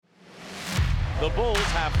The Bulls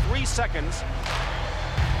have 3 seconds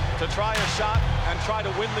to try a shot and try to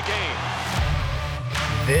win the game.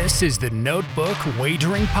 This is the Notebook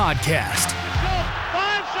Wagering Podcast. Go.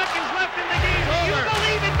 5 seconds left in the game. Do you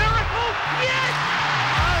believe in miracles? Yes!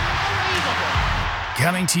 Unbelievable.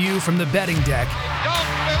 Coming to you from the betting deck. Don't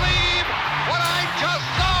believe what I just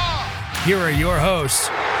saw. Here are your hosts.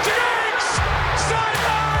 Diggs!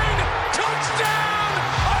 Sideline! Touchdown!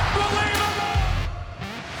 Unbelievable!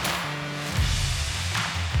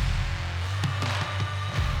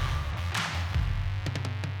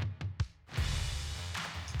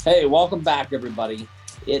 Hey, welcome back, everybody.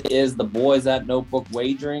 It is the boys at Notebook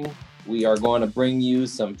Wagering. We are going to bring you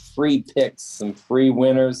some free picks, some free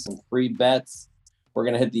winners, some free bets. We're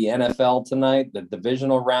going to hit the NFL tonight, the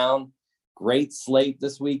divisional round. Great slate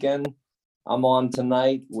this weekend. I'm on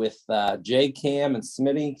tonight with Jay, Cam, and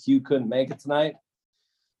Smitty. Q couldn't make it tonight.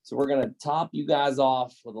 So we're going to top you guys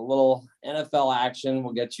off with a little NFL action.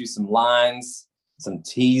 We'll get you some lines, some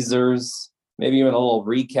teasers, maybe even a little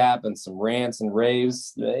recap and some rants and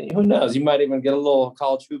raves. Who knows? You might even get a little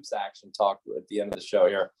college hoops action talk at the end of the show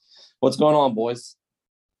here. What's going on, boys?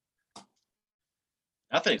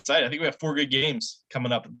 Nothing exciting. I think we have 4 good games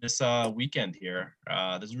coming up this weekend here.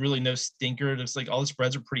 There's really no stinker. There's like all the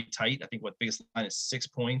spreads are pretty tight. I think what biggest line is 6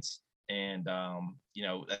 points. And,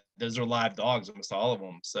 those are live dogs, almost all of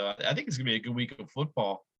them. So I think it's going to be a good week of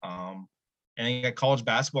football. And you got college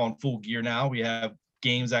basketball in full gear now. We have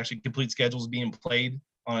games, actually complete schedules being played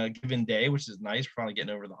on a given day, which is nice. We're finally getting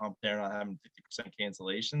over the hump there, not having 50%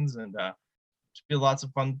 cancellations, and should be lots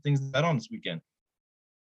of fun things to bet on this weekend.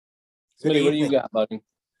 Smitty, what do you got, buddy?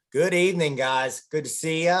 Good evening, guys. Good to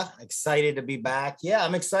see you. Excited to be back. Yeah,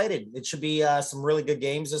 I'm excited. It should be some really good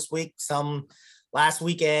games this week. Some last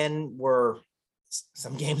weekend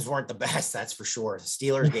some games weren't the best, that's for sure. The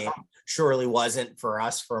Steelers game surely wasn't for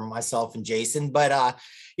us, for myself and Jason. But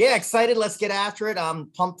yeah, excited. Let's get after it.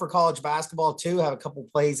 I'm pumped for college basketball too. Have a couple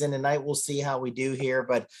plays in tonight. We'll see how we do here.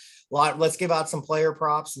 But let's give out some player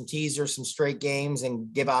props, some teasers, some straight games,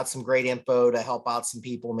 and give out some great info to help out some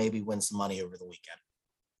people, maybe win some money over the weekend.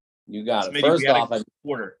 You got it. Maybe First off,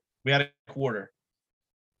 we had a quarter.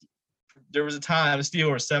 There was a time the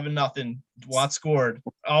Steelers 7-0. Watt scored.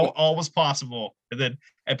 All was possible, and then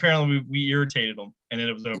apparently we irritated them, and then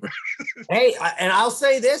it was over. Hey, and I'll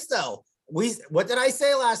say this though. What did I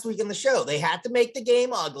say last week in the show? They had to make the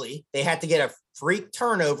game ugly. They had to get a freak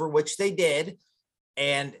turnover, which they did.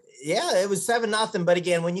 And yeah, it was 7-0. But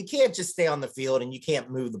again, when you can't just stay on the field and you can't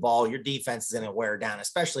move the ball, your defense is going to wear down,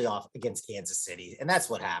 especially off against Kansas City. And that's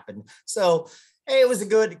what happened. So, hey, it was a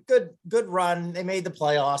good run. They made the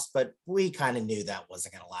playoffs, but we kind of knew that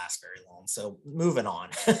wasn't going to last very long. So moving on.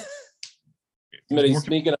 Smitty,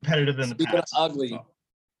 speaking of ugly,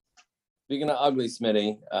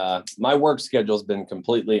 Smitty, my work schedule's been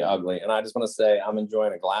completely ugly. And I just want to say I'm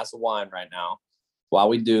enjoying a glass of wine right now while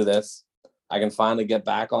we do this. I can finally get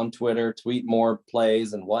back on Twitter, tweet more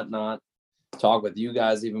plays and whatnot, talk with you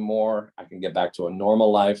guys even more. I can get back to a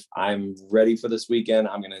normal life. I'm ready for this weekend.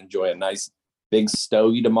 I'm going to enjoy a nice big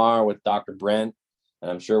stogie tomorrow with Dr. Brent.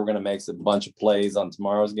 And I'm sure we're going to make a bunch of plays on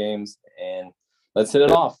tomorrow's games. And let's hit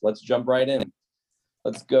it off. Let's jump right in.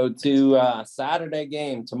 Let's go to Saturday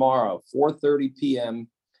game tomorrow, 4:30 p.m.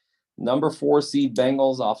 Number 4 seed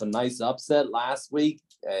Bengals off a nice upset last week.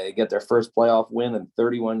 Get their first playoff win in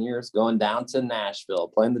 31 years, going down to Nashville,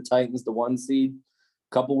 playing the Titans, the 1 seed.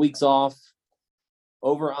 Couple weeks off.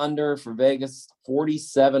 Over under for Vegas,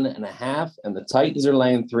 47.5, and the Titans are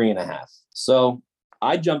laying 3.5. So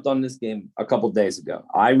I jumped on this game a couple days ago.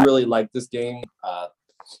 I really like this game.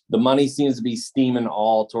 The money seems to be steaming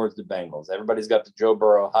all towards the Bengals. Everybody's got the Joe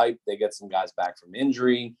Burrow hype. They get some guys back from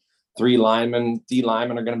injury. D linemen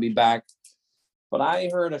are going to be back. But I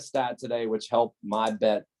heard a stat today which helped my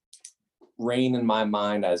bet reign in my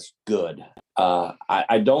mind as good.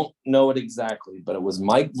 I don't know it exactly, but it was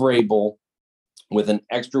Mike Vrabel with an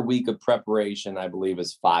extra week of preparation, I believe,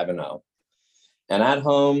 is 5-0. And at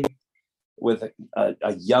home with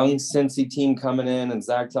a young Cincy team coming in, and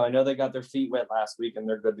Zach, I know they got their feet wet last week and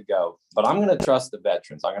they're good to go. But I'm going to trust the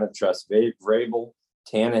veterans. I'm going to trust Vrabel,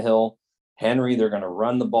 Tannehill, Henry. They're going to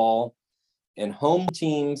run the ball. And home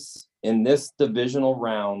teams in this divisional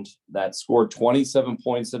round that scored 27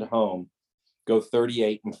 points at home go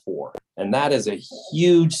 38-4. And that is a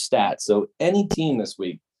huge stat. So any team this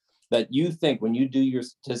week that you think, when you do your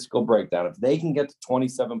statistical breakdown, if they can get to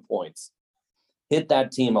 27 points, hit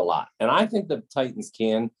that team a lot. And I think the Titans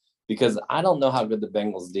can, because I don't know how good the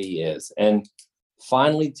Bengals D is. And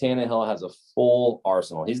finally, Tannehill has a full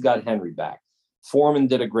arsenal. He's got Henry back. Foreman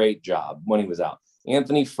did a great job when he was out.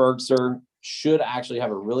 Anthony Ferkser should actually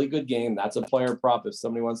have a really good game. That's a player prop if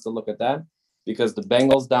somebody wants to look at that, because the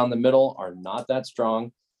Bengals down the middle are not that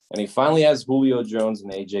strong. And he finally has Julio Jones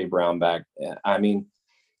and A.J. Brown back. I mean,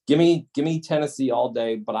 give me Tennessee all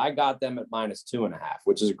day, but I got them at -2.5,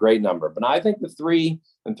 which is a great number. But I think the 3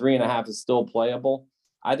 and 3.5 is still playable.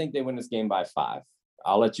 I think they win this game by 5.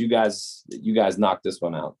 I'll let you guys knock this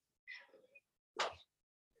one out.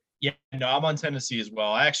 Yeah, no, I'm on Tennessee as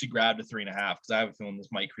well. I actually grabbed a 3.5 because I have a feeling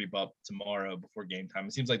this might creep up tomorrow before game time.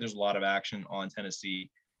 It seems like there's a lot of action on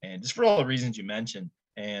Tennessee, and just for all the reasons you mentioned.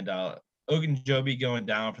 And Ogunjobi going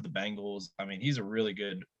down for the Bengals. I mean, he's a really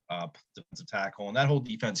good defensive tackle, and that whole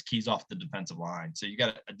defense keys off the defensive line. So you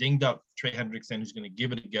got a dinged up Trey Hendrickson who's going to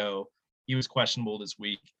give it a go. He was questionable this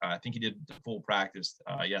week. I think he did full practice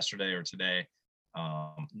yesterday or today.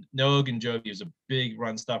 Noah Ogunjobi is a big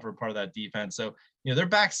run stuffer, part of that defense. So, they're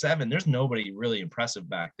back 7. There's nobody really impressive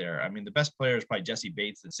back there. I mean, the best player is probably Jesse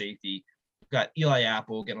Bates, the safety. We've got Eli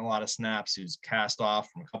Apple getting a lot of snaps, who's cast off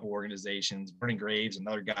from a couple organizations. Vernon Graves,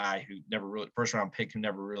 another guy who never really, first round pick, who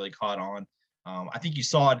never really caught on. I think you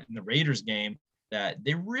saw it in the Raiders game that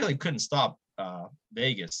they really couldn't stop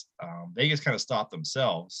Vegas. Vegas kind of stopped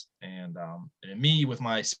themselves. And me, with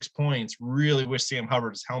my 6 points, really wish Sam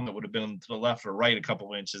Hubbard's helmet would have been to the left or right a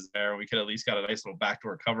couple inches there. We could at least got a nice little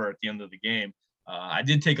backdoor cover at the end of the game. I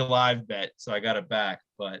did take a live bet, so I got it back.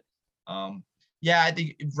 But, I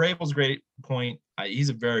think Vrabel's a great point. He's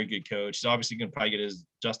a very good coach. He's obviously going to probably get his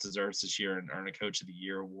just desserts this year and earn a Coach of the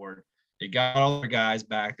Year award. They got all their guys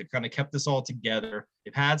back. They've kind of kept this all together.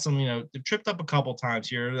 They've had some, they've tripped up a couple times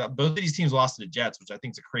here. Both of these teams lost to the Jets, which I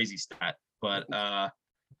think is a crazy stat. But, I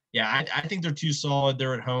think they're too solid.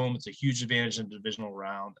 They're at home. It's a huge advantage in the divisional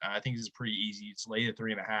round. I think this is pretty easy. It's late at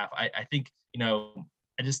 3.5. I think,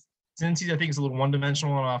 Cincy, I think, is a little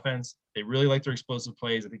one-dimensional on offense. They really like their explosive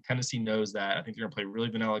plays. I think Tennessee knows that. I think they're going to play really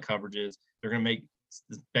vanilla coverages. They're going to make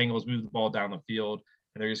the Bengals move the ball down the field,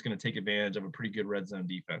 and they're just going to take advantage of a pretty good red zone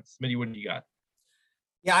defense. Smitty, what do you got?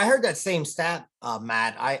 Yeah, I heard that same stat,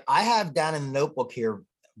 Matt. I have down in the notebook here,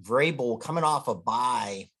 Vrabel coming off a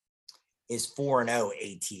bye is 4-0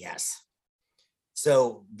 ATS.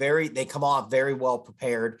 So they come off very well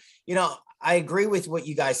prepared. I agree with what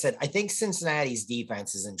you guys said. I think Cincinnati's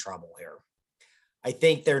defense is in trouble here. I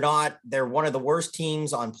think they're one of the worst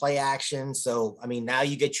teams on play action. So, now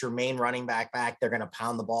you get your main running back. They're going to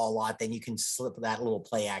pound the ball a lot. Then you can slip that little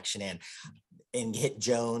play action in and hit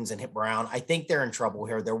Jones and hit Brown. I think they're in trouble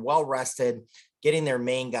here. They're well rested, getting their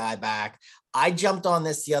main guy back. I jumped on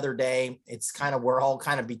this the other day. We're all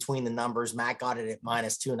kind of between the numbers. Matt got it at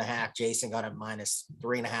 -2.5. Jason got it at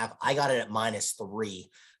 -3.5. I got it at -3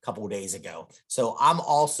 a couple of days ago.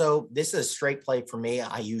 So this is a straight play for me.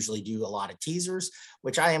 I usually do a lot of teasers,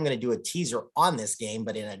 which I am going to do a teaser on this game,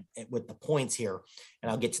 but with the points here, and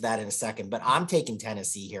I'll get to that in a second. But I'm taking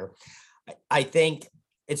Tennessee here. I think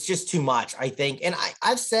it's just too much. I think, and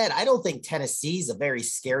I've said, I don't think Tennessee's a very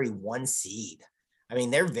scary 1 seed.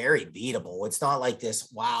 They're very beatable. It's not like this,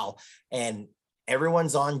 wow. And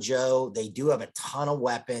everyone's on Joe. They do have a ton of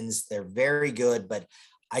weapons. They're very good, but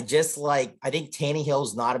I think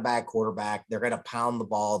Tannehill's not a bad quarterback. They're going to pound the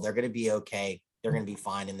ball. They're going to be okay. They're going to be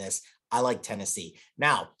fine in this. I like Tennessee.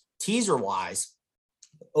 Now, teaser-wise,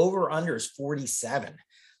 over-under is 47.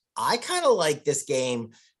 I kind of like this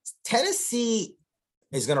game. Tennessee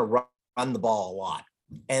is going to run the ball a lot,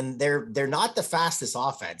 and they're not the fastest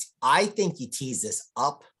offense. I think you tease this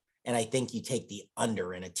up, and I think you take the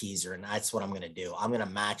under in a teaser, and that's what I'm going to do. I'm going to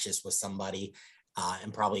match this with somebody,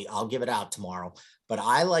 and probably I'll give it out tomorrow. But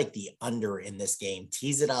I like the under in this game.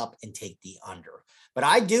 Tease it up and take the under. But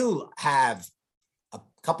I do have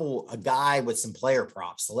a guy with some player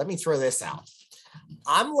props. So let me throw this out.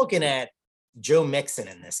 I'm looking at Joe Mixon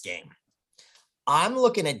in this game. I'm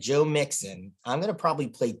looking at Joe Mixon. I'm going to probably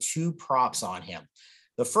play 2 props on him.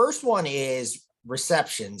 The first one is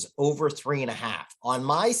receptions over 3.5. On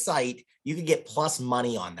my site, you can get plus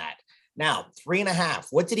money on that. Now, 3.5.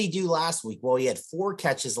 What did he do last week? Well, he had 4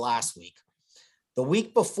 catches last week. The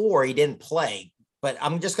week before, he didn't play, but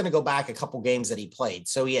I'm just going to go back a couple games that he played.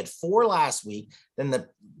 So he had 4 last week. Then the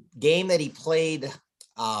game that he played,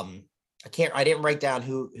 I didn't write down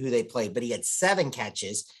who they played, but he had 7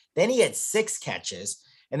 catches. Then he had 6 catches,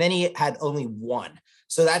 and then he had only 1.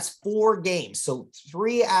 So that's 4 games. So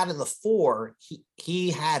 3 out of the 4,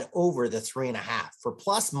 he had over the 3.5. For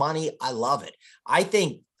plus money, I love it. I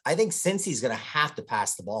think Cincy's going to have to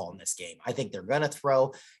pass the ball in this game. I think they're going to throw.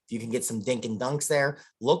 If you can get some dink and dunks there,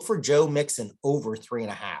 look for Joe Mixon over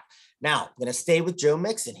 3.5. Now, I'm going to stay with Joe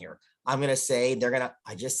Mixon here. I'm going to say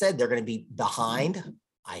I just said they're going to be behind,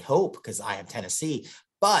 I hope, because I have Tennessee.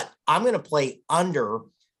 But I'm going to play under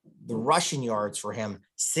the rushing yards for him,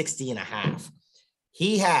 60.5.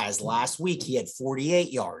 He has last week, he had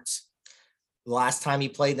 48 yards. The last time he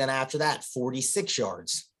played, then after that, 46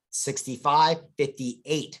 yards, 65,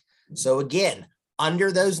 58. So again,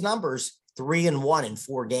 under those numbers, 3-1 in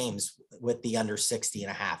 4 games with the under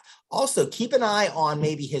 60.5. Also, keep an eye on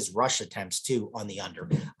maybe his rush attempts too on the under.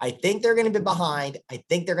 I think they're going to be behind. I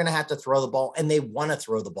think they're going to have to throw the ball, and they want to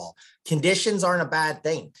throw the ball. Conditions aren't a bad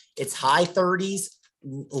thing. It's high 30s,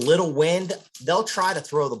 little wind. They'll try to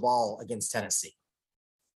throw the ball against Tennessee.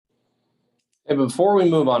 Hey, before we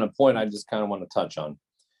move on, a point I just kind of want to touch on.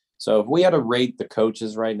 So if we had to rate the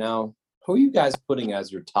coaches right now, who are you guys putting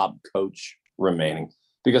as your top coach remaining?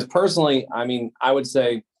 Because personally, I mean, I would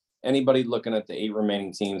say anybody looking at the 8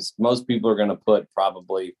 remaining teams, most people are going to put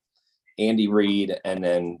probably Andy Reid and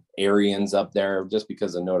then Arians up there just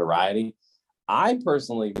because of notoriety. I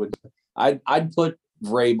personally I'd put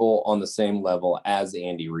Vrabel on the same level as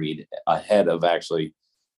Andy Reid ahead of actually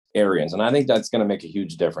Arians. And I think that's going to make a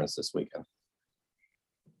huge difference this weekend.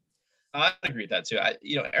 I agree with that too.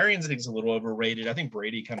 Arians I think is a little overrated. I think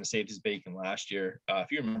Brady kind of saved his bacon last year.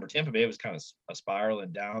 If you remember, Tampa Bay was kind of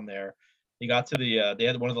spiraling down there. He got to they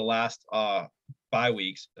had one of the last bye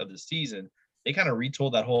weeks of the season. They kind of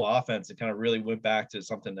retooled that whole offense and kind of really went back to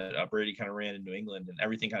something that Brady kind of ran in New England, and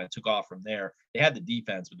everything kind of took off from there. They had the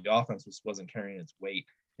defense, but the offense wasn't carrying its weight.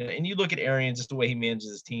 And you look at Arians, just the way he manages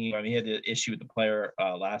his team. I mean, he had the issue with the player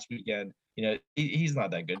last weekend. He's not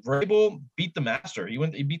that good. Vrabel beat the master.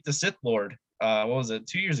 He beat the Sith Lord. What was it,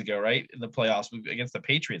 2 years ago, right? In the playoffs against the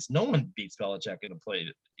Patriots. No one beats Belichick in a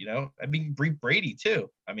play, I mean, Brady too.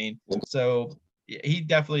 I mean, so he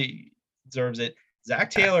definitely deserves it. Zach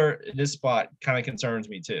Taylor in this spot kind of concerns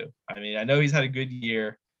me too. I mean, I know he's had a good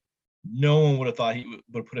year. No one would have thought he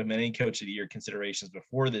would put him in any coach of the year considerations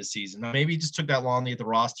before this season. Now, maybe he just took that long to get the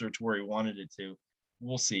roster to where he wanted it to.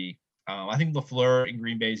 We'll see. I think LaFleur in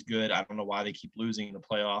Green Bay is good. I don't know why they keep losing in the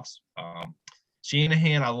playoffs.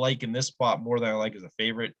 Shanahan I like in this spot more than I like as a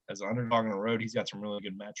favorite. As an underdog on the road, he's got some really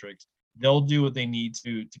good metrics. They'll do what they need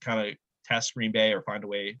to kind of test Green Bay or find a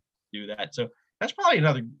way to do that. So that's probably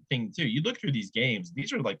another thing too. You look through these games,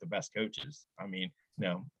 these are like the best coaches. I mean,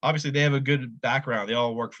 obviously they have a good background. They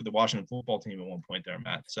all worked for the Washington football team at one point there,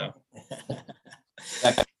 Matt. So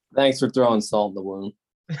thanks for throwing salt in the wound.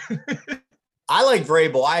 I like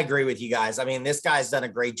Vrabel. I agree with you guys. I mean, this guy's done a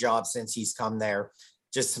great job since he's come there.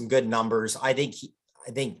 Just some good numbers. I think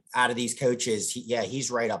out of these coaches, he's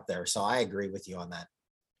right up there. So I agree with you on that.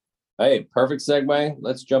 Hey, perfect segue.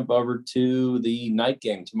 Let's jump over to the night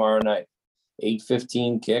game tomorrow night.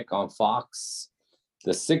 8:15 kick on Fox.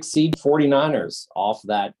 The 6 seed 49ers off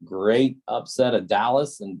that great upset of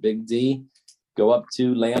Dallas and Big D go up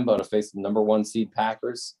to Lambeau to face the number 1 seed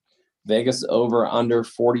Packers. Vegas over under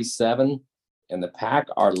 47, and the Pack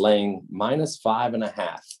are laying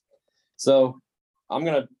 -5.5. So I'm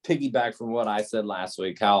going to piggyback from what I said last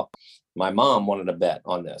week, how my mom wanted to bet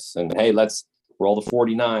on this. And hey, let's roll the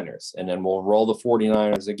 49ers, and then we'll roll the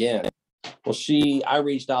 49ers again. Well, I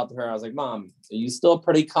reached out to her. I was like, Mom, are you still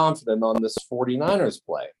pretty confident on this 49ers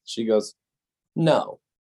play? She goes, no.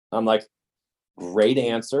 I'm like, great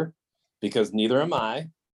answer, because neither am I.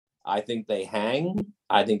 I think they hang.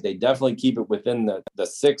 I think they definitely keep it within the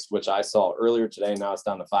 6, which I saw earlier today. Now it's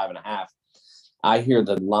down to 5.5. I hear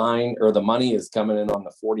the line or the money is coming in on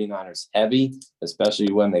the 49ers heavy,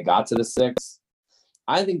 especially when they got to the 6.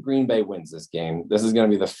 I think Green Bay wins this game. This is going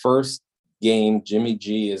to be the first game Jimmy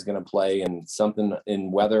G is going to play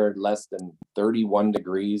in weather less than 31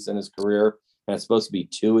 degrees in his career, and it's supposed to be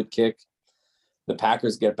 2 at kick. The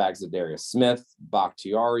Packers get back Zadarius Smith.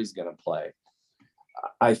 Bakhtiari is going to play.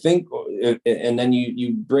 I think, and then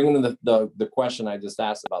you bring in the question I just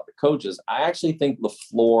asked about the coaches. I actually think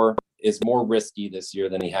LaFleur is more risky this year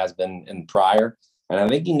than he has been in prior, and I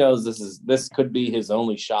think he knows this could be his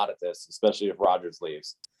only shot at this, especially if Rodgers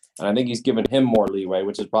leaves. And I think he's given him more leeway,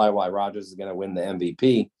 which is probably why Rodgers is going to win the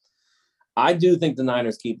MVP. I do think the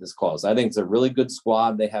Niners keep this close. I think it's a really good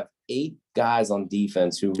squad. They have 8 guys on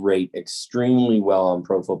defense who rate extremely well on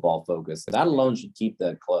Pro Football Focus. That alone should keep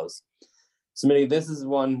that close. Smitty, this is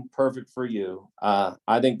one perfect for you.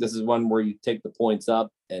 I think this is one where you take the points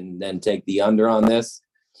up and then take the under on this.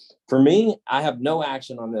 For me, I have no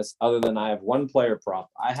action on this other than I have one player prop.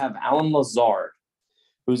 I have Alan Lazard,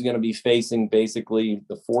 who's going to be facing basically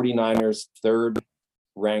the 49ers'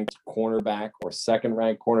 3rd-ranked cornerback or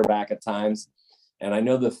 2nd-ranked cornerback at times. And I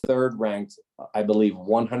know the 3rd-ranked, I believe,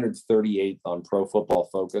 138th on Pro Football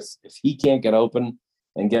Focus. If he can't get open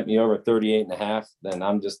and get me over 38.5, then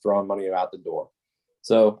I'm just throwing money out the door.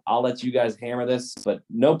 So I'll let you guys hammer this, but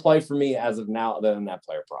no play for me as of now other than that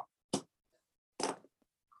player prop.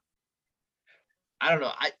 I don't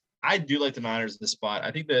know. I do like the Niners in this spot.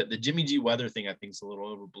 I think the Jimmy G weather thing, I think, is a little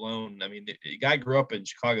overblown. I mean, the guy grew up in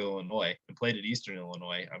Chicago, Illinois, and played at Eastern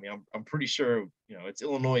Illinois. I mean, I'm pretty sure, it's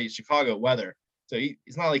Illinois, Chicago weather. So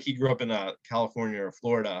it's not like he grew up in California or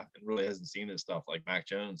Florida and really hasn't seen this stuff, like Mac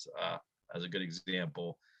Jones as a good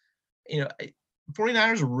example.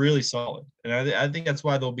 49ers are really solid, and I think that's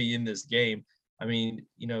why they'll be in this game. I mean,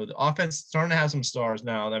 the offense is starting to have some stars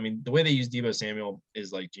now. I mean, the way they use Deebo Samuel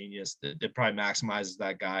is like genius. That probably maximizes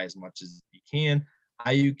that guy as much as you can.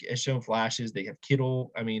 Ayuk has shown flashes. They have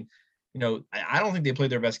Kittle. I mean, I don't think they played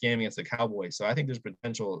their best game against the Cowboys, so I think there's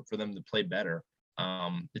potential for them to play better.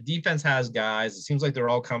 The defense has guys. It seems like they're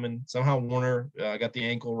all coming. Somehow Warner got the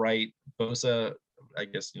ankle right. Bosa, I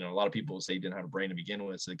guess, a lot of people say he didn't have a brain to begin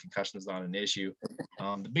with, so the concussion is not an issue.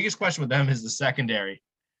 The biggest question with them is the secondary.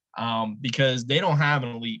 Because they don't have an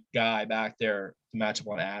elite guy back there to match up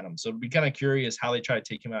on Adams. So it'd be kind of curious how they try to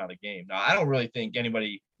take him out of the game. Now, I don't really think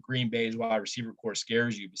anybody Green Bay's wide receiver core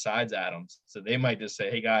scares you besides Adams. So they might just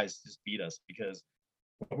say, hey, guys, just beat us because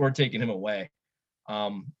we're taking him away.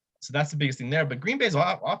 So that's the biggest thing there. But Green Bay's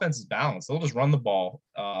offense is balanced. They'll just run the ball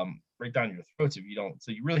right down your throats if you don't.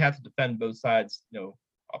 So you really have to defend both sides,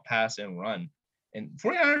 a pass and run. And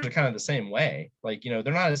 49ers are kind of the same way. Like, they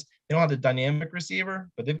don't have the dynamic receiver,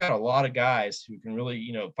 but they've got a lot of guys who can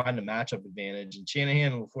really, find a matchup advantage. And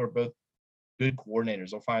Shanahan and LaFleur are both good coordinators.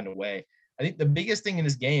 They'll find a way. I think the biggest thing in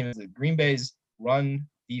this game is that Green Bay's run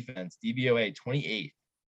defense, DVOA, 28th.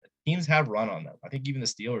 Teams have run on them. I think even the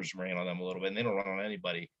Steelers ran on them a little bit, and they don't run on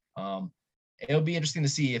anybody. It'll be interesting to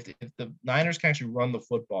see if the Niners can actually run the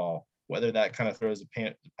football, whether that kind of throws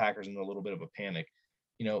the Packers into a little bit of a panic.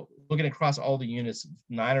 Looking across all the units,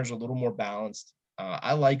 Niners are a little more balanced.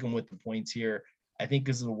 I like them with the points here. I think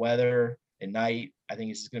because of the weather at night, I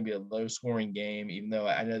think it's just going to be a low-scoring game, even though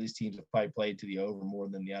I know these teams have probably played to the over more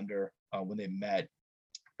than the under when they met.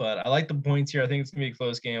 But I like the points here. I think it's going to be a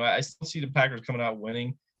close game. I still see the Packers coming out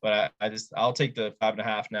winning, but I'll take the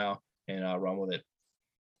 5.5 now and run with it.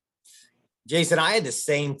 Jason, I had the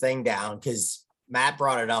same thing down because Matt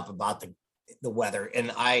brought it up about the weather,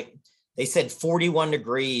 and they said 41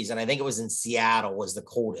 degrees, and I think it was in Seattle was the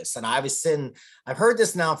coldest. And I've heard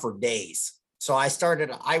this now for days. So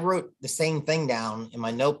I wrote the same thing down in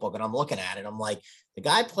my notebook, and I'm looking at it. I'm like, the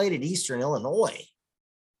guy played at Eastern Illinois.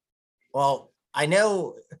 Well, I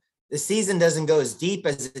know the season doesn't go as deep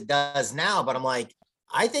as it does now, but I'm like,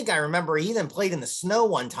 I think I remember he even played in the snow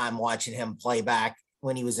one time watching him play back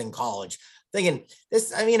when he was in college. Thinking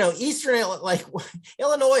Eastern, like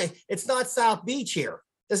Illinois, it's not South Beach here.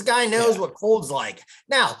 This guy knows what cold's like.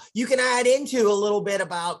 Now, you can add into a little bit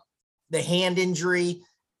about the hand injury.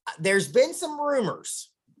 There's been some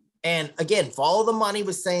rumors, and again, Follow the Money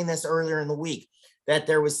was saying this earlier in the week, that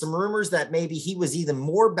there was some rumors that maybe he was even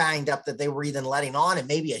more banged up that they were even letting on, and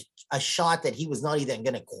maybe a shot that he was not even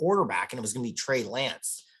going to quarterback and it was going to be Trey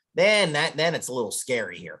Lance. Then it's a little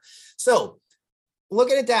scary here. So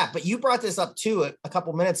looking at that, but you brought this up too a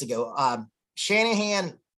couple minutes ago.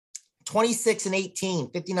 Shanahan,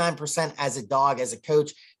 26-18, 59% as a dog, as a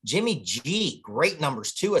coach. Jimmy G, great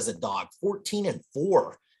numbers too as a dog,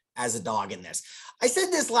 14-4 as a dog in this. I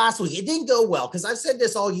said this last week. It didn't go well because I've said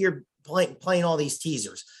this all year playing all these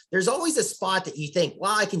teasers. There's always a spot that you think,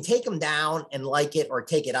 well, I can take them down and like it or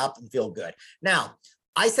take it up and feel good. Now,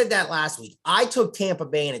 I said that last week. I took Tampa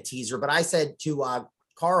Bay in a teaser, but I said to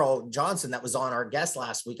Carl Johnson, that was on our guest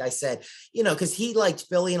last week, I said, because he liked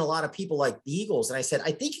Philly and a lot of people like the Eagles. And I said,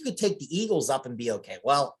 I think you could take the Eagles up and be okay.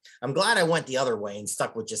 Well, I'm glad I went the other way and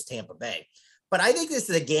stuck with just Tampa Bay. But I think this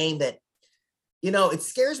is a game that, it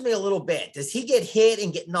scares me a little bit. Does he get hit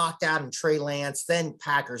and get knocked out in Trey Lance? Then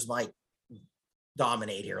Packers might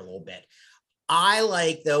dominate here a little bit. I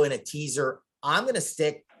like, though, in a teaser, I'm going to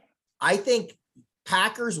stick. I think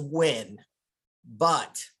Packers win,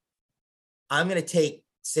 but I'm going to take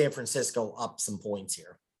San Francisco up some points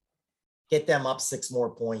here. Get them up 6 more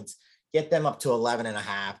points. Get them up to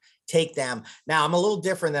 11.5. Take them. Now, I'm a little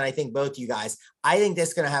different than I think both you guys. I think this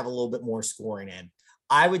is going to have a little bit more scoring in.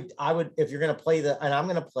 I would, if you're going to play and I'm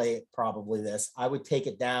going to play it probably this, I would take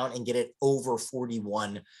it down and get it over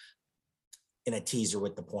 41 in a teaser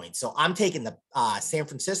with the points. So I'm taking the San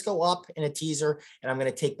Francisco up in a teaser, and I'm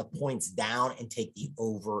going to take the points down and take the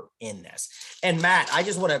over in this. And Matt, I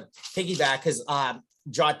just want to piggyback because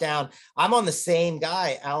jot down, I'm on the same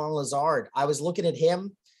guy, Alan Lazard. I was looking at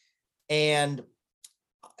him, and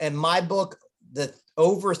in my book, the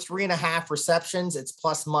over 3.5 receptions, it's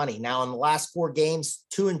plus money. Now in the last 4 games,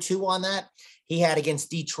 2-2 on that. He had against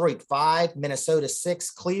Detroit 5, Minnesota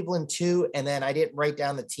 6, Cleveland 2, and then I didn't write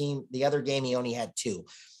down the other game, he only had 2.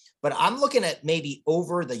 but I'm looking at maybe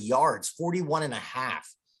over the yards, 41.5.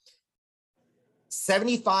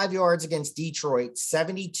 75 yards against Detroit,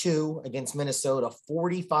 72 against Minnesota,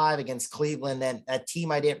 45 against Cleveland. And a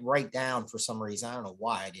team I didn't write down for some reason. I don't know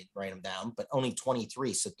why I didn't write them down, but only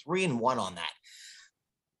 23. So 3-1 on that.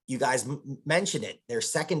 You guys mentioned it. Their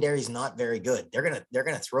secondary is not very good. They're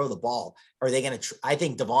gonna throw the ball. Are they gonna? I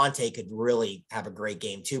think Devontae could really have a great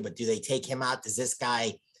game too. But do they take him out? Does this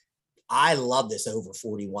guy? I love this over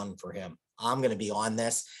 41 for him. I'm going to be on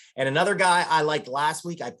this. And another guy I liked last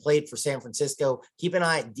week, I played for San Francisco. Keep an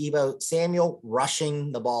eye at Deebo Samuel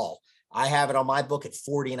rushing the ball. I have it on my book at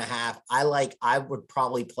 40.5. I would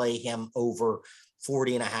probably play him over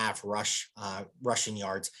 40.5 rushing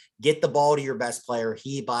yards. Get the ball to your best player.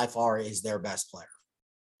 He by far is their best player.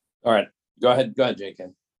 All right. Go ahead,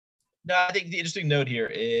 JK. No, I think the interesting note here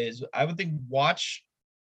is I would think watch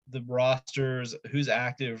the rosters, who's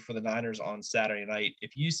active for the Niners on Saturday night.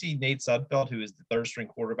 If you see Nate Sudfeld, who is the third string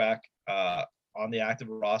quarterback on the active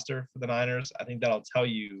roster for the Niners, I think that'll tell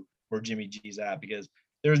you where Jimmy G's at, because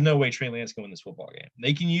there's no way Trey Lance can win this football game.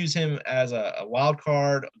 They can use him as a wild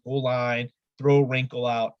card, goal line, throw a wrinkle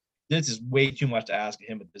out. This is way too much to ask of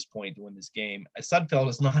him at this point to win this game. Sudfeld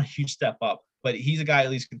is not a huge step up, but he's a guy at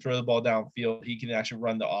least can throw the ball downfield. He can actually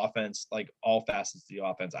run the offense, like all facets of the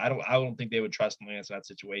offense. I don't think they would trust Lance in that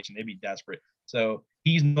situation. They'd be desperate. So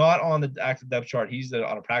he's not on the active depth chart. He's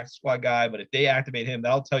on a practice squad guy, but if they activate him,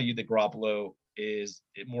 that'll tell you that Garoppolo is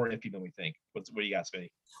more iffy than we think. What do you got,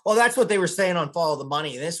 Smitty? Well, that's what they were saying on Follow the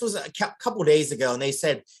Money. And this was a couple of days ago, and they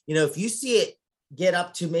said, if you see it get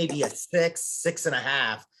up to maybe a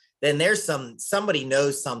 6.5, then there's somebody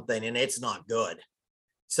knows something and it's not good.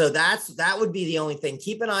 So that would be the only thing.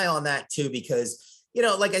 Keep an eye on that too, because,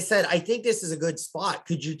 like I said, I think this is a good spot.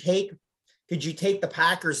 Could you take the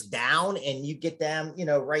Packers down and you get them,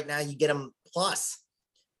 right now you get them plus.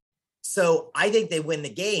 So I think they win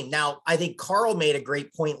the game. Now, I think Carl made a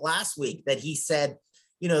great point last week that he said,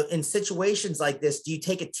 in situations like this, do you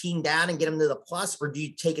take a team down and get them to the plus, or do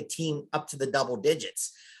you take a team up to the double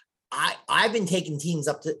digits? I've been taking teams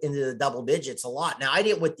up into the double digits a lot. Now, I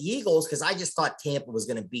didn't with the Eagles because I just thought Tampa was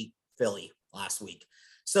going to beat Philly last week.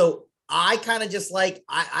 So I kind of just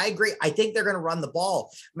I agree. I think they're going to run the ball.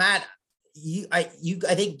 Matt, I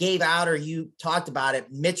think gave out, or you talked about it.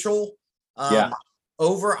 Mitchell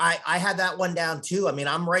over. I had that one down too. I mean,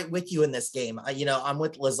 I'm right with you in this game. I'm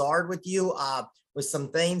with Lazard with you with some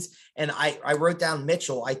things. And I wrote down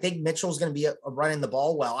Mitchell. I think Mitchell's going to be running the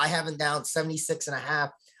ball well. I have him down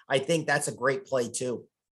 76.5. I think that's a great play too.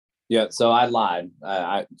 Yeah. So I lied.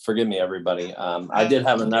 I forgive me, everybody. I did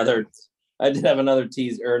have another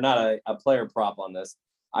tease, or not a player prop on this.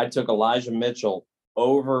 I took Elijah Mitchell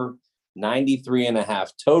over 93.5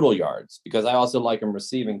 total yards, because I also like him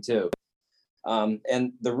receiving too.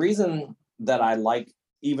 And the reason that I like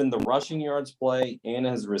even the rushing yards play and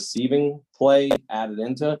his receiving play added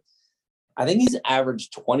into, I think he's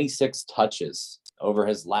averaged 26 touches over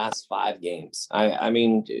his last 5 games. I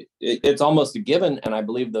mean, it's almost a given. And I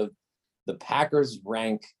believe the Packers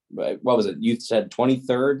rank, what was it? You said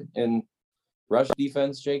 23rd in rush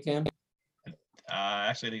defense, J-Cam?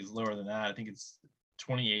 Actually, I think it's lower than that. I think it's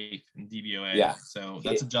 28th in DVOA. Yeah. So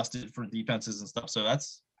that's adjusted for defenses and stuff. So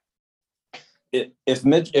that's if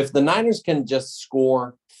the Niners can just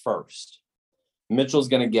score first, Mitchell's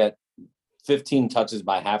going to get 15 touches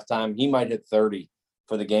by halftime. He might hit 30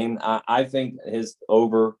 for the game. I think his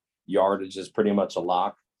over yardage is pretty much a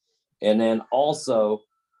lock. And then also,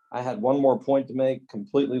 I had one more point to make.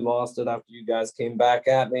 Completely lost it after you guys came back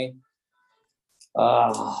at me.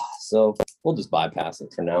 So we'll just bypass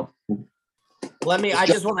it for now. I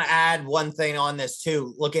just want to add one thing on this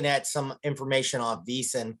too. Looking at some information on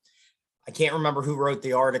VSiN, I can't remember who wrote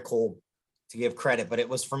the article to give credit, but it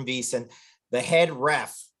was from VSiN. The head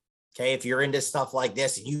ref. Okay, if you're into stuff like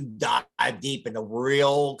this and you dive deep into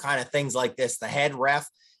real kind of things like this, the head ref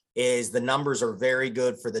is the numbers are very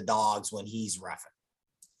good for the Dogs when he's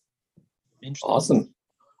reffing. Awesome.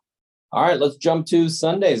 All right, let's jump to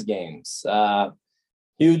Sunday's games.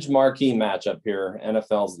 Huge marquee matchup here.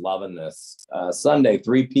 NFL's loving this. Sunday,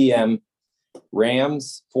 3 p.m.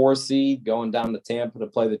 Rams, 4 seed, going down to Tampa to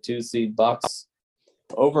play the 2 seed Bucks.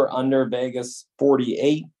 Over under Vegas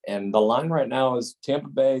 48, and the line right now is Tampa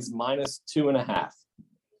Bay's -2.5.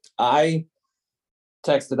 I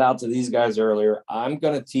texted out to these guys earlier. I'm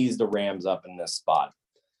going to tease the Rams up in this spot.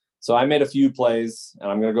 So I made a few plays,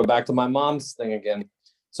 and I'm going to go back to my mom's thing again.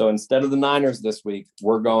 So instead of the Niners this week,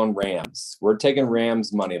 we're going Rams. We're taking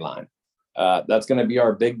Rams money line. That's going to be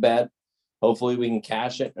our big bet. Hopefully we can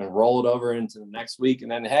cash it and roll it over into the next week.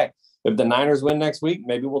 And then, heck, if the Niners win next week,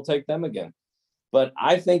 maybe we'll take them again. But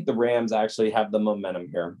I think the Rams actually have the momentum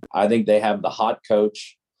here. I think they have the hot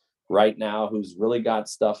coach right now who's really got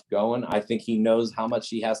stuff going. I think he knows how much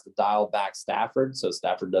he has to dial back Stafford so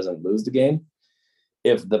Stafford doesn't lose the game.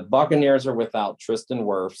 If the Buccaneers are without Tristan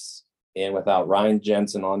Wirfs and without Ryan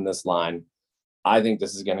Jensen on this line, I think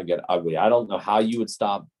this is going to get ugly. I don't know how you would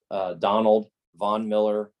stop Donald, Von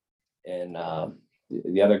Miller, and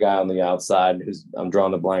the other guy on the outside who's I'm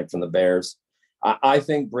drawing the blank from the Bears. I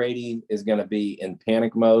think Brady is going to be in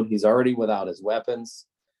panic mode. He's already without his weapons.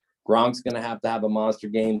 Gronk's going to have a monster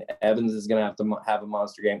game. Evans is going to have a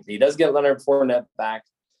monster game. He does get Leonard Fournette back,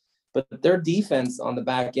 but their defense on the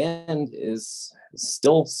back end is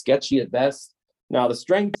still sketchy at best. Now, the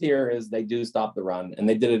strength here is they do stop the run, and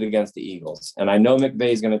they did it against the Eagles. And I know McVay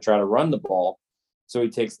is going to try to run the ball, so he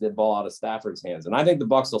takes the ball out of Stafford's hands. And I think the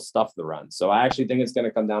Bucs will stuff the run. So I actually think it's going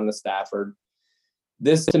to come down to Stafford.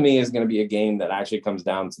 This, to me, is going to be a game that actually comes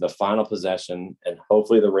down to the final possession, and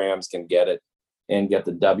hopefully the Rams can get it and get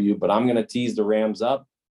the W. But I'm going to tease the Rams up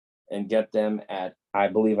and get them at, I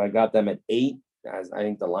believe I got them at 8. As I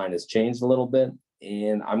think the line has changed a little bit.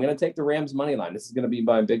 And I'm going to take the Rams money line. This is going to be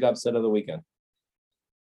my big upset of the weekend.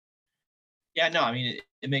 Yeah, no, I mean,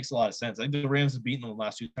 it makes a lot of sense. I think the Rams have beaten them the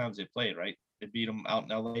last 2 times they played, right? They beat them out in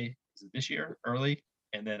LA this year early,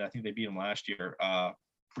 and then I think they beat them last year.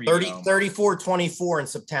 34-24 in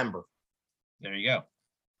September. There you go.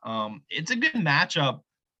 It's a good matchup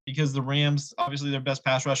because the Rams, obviously their best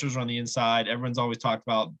pass rushers are on the inside. Everyone's always talked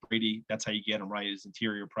about Brady. That's how you get him right, is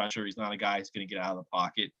interior pressure. He's not a guy who's going to get out of the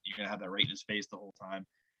pocket. You're going to have that right in his face the whole time.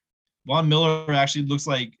 Von Miller actually looks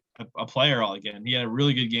like a player all again. He had a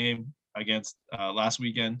really good game against last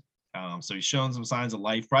weekend. So he's shown some signs of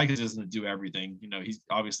life. Probably because he doesn't do everything. You know, he's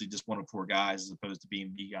obviously just one of 4 guys as opposed to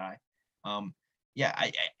being the guy. Yeah,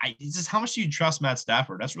 it's just how much do you trust Matt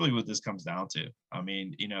Stafford? That's really what this comes down to. I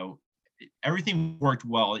mean, you know, everything worked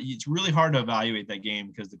well. It's really hard to evaluate that game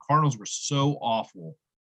because the Cardinals were so awful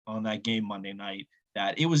on that game Monday night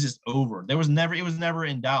that it was just over. It was never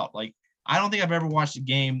in doubt. Like, I don't think I've ever watched a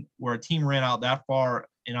game where a team ran out that far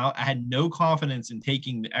and I had no confidence in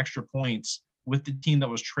taking the extra points with the team that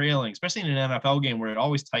was trailing, especially in an NFL game where it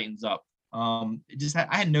always tightens up. I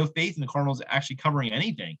had no faith in the Cardinals actually covering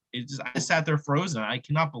anything. I just sat there frozen. I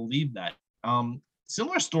cannot believe that.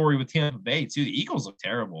 Similar story with Tampa Bay too. The Eagles look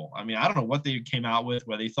terrible. I mean, I don't know what they came out with,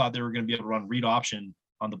 where they thought they were going to be able to run read option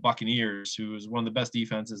on the Buccaneers, who was one of the best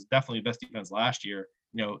defenses, definitely the best defense last year.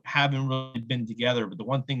 You know, haven't really been together, but the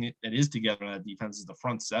one thing that is together on that defense is the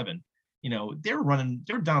front 7. You know, they're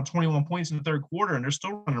down 21 points in the third quarter, and they're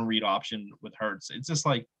still running read option with Hurts. It's just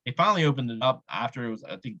like they finally opened it up after it was,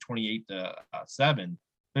 I think, 28-7,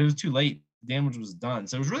 but it was too late. Damage was done.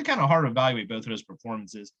 So it was really kind of hard to evaluate both of those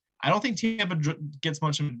performances. I don't think Tampa gets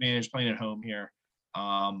much of an advantage playing at home here.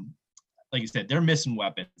 Like you said, they're missing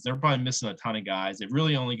weapons. They're probably missing a ton of guys. They've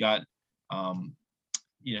really only got,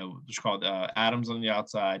 what's called Adams on the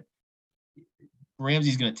outside.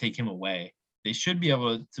 Ramsey's going to take him away. They should be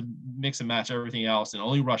able to mix and match everything else and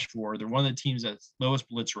only rush 4. They're one of the teams that's lowest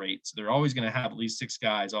blitz rate. So they're always going to have at least 6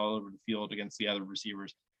 guys all over the field against the other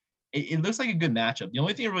receivers. It looks like a good matchup. The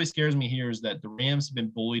only thing that really scares me here is that the Rams have been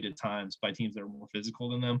bullied at times by teams that are more physical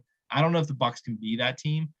than them. I don't know if the Bucs can be that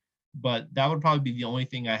team, but that would probably be the only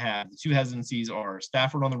thing I have. The 2 hesitancies are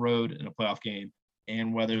Stafford on the road in a playoff game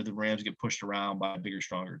and whether the Rams get pushed around by a bigger,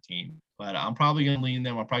 stronger team. But I'm probably going to lean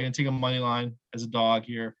them. I'm probably going to take a money line as a dog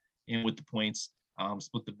here and with the points,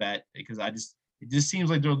 split the bet, because it just seems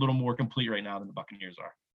like they're a little more complete right now than the Buccaneers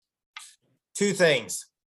are. 2 things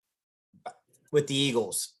with the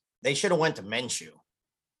Eagles. They should have went to Minshew.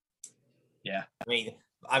 Yeah.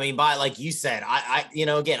 I mean, by like you said,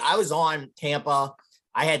 again, I was on Tampa.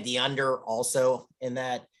 I had the under also in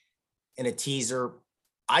a teaser.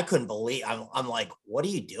 I couldn't believe. I'm like, what are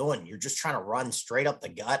you doing? You're just trying to run straight up the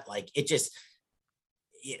gut. Like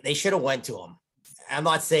they should have went to him. I'm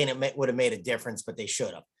not saying it would have made a difference, but they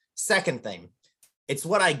should have. Second thing, it's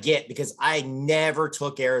what I get because I never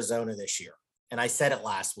took Arizona this year, and I said it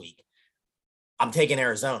last week. I'm taking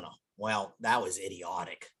Arizona. Well, that was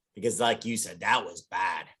idiotic because like you said, that was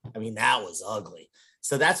bad. I mean, that was ugly.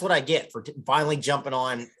 So that's what I get for finally jumping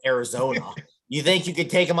on Arizona. You think you could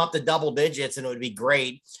take him up to double digits and it would be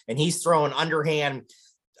great. And he's throwing underhand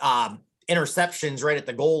interceptions right at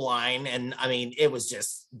the goal line. And I mean, it was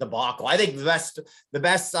just debacle. I think the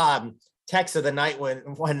best text of the night when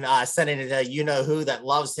sending it to you-know-who that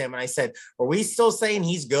loves him. And I said, are we still saying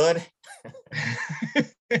he's good?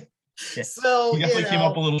 So he definitely came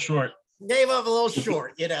up a little short.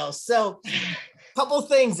 So couple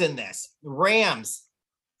things in this. Rams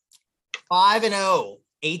 5-0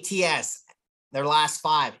 ATS, their last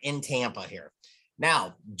 5 in Tampa here.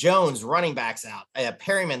 Now, Jones, running backs out.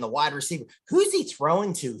 Perryman, the wide receiver. Who's he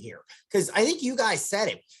throwing to here? Because I think you guys said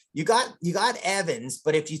it. You got Evans,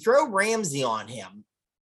 but if you throw Ramsey on him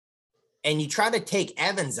and you try to take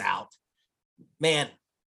Evans out, man,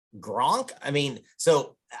 Gronk. I mean,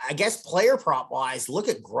 so I guess player prop wise, look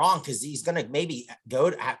at Gronk because he's going to maybe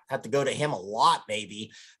have to go to him a lot,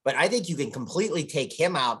 maybe. But I think you can completely take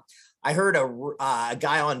him out. I heard a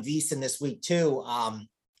guy on VSiN this week too.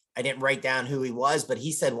 I didn't write down who he was, but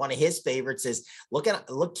he said one of his favorites is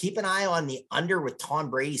keep an eye on the under with Tom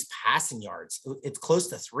Brady's passing yards. It's close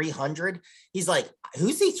to 300. He's like,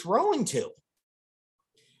 who's he throwing to?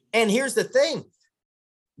 And here's the thing.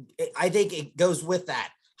 I think it goes with that.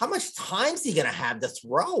 How much time is he going to have to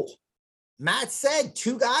throw? Matt said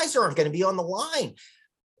 2 guys aren't going to be on the line.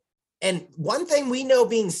 And one thing we know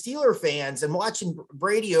being Steeler fans and watching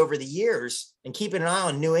Brady over the years and keeping an eye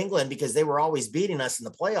on New England because they were always beating us in the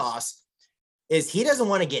playoffs is he doesn't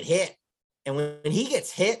want to get hit. And when he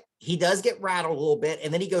gets hit, he does get rattled a little bit.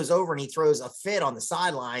 And then he goes over and he throws a fit on the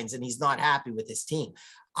sidelines and he's not happy with his team.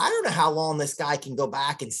 I don't know how long this guy can go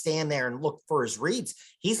back and stand there and look for his reads.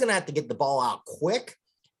 He's going to have to get the ball out quick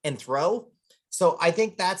and throw. So I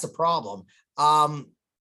think that's a problem.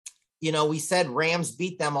 We said Rams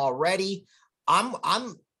beat them already.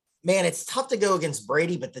 Man, it's tough to go against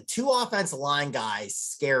Brady, but the 2 offensive line guys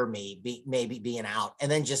scare me, maybe being out, and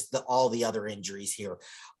then just all the other injuries here.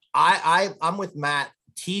 I'm with Matt.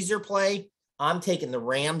 Teaser play. I'm taking the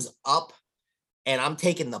Rams up, and I'm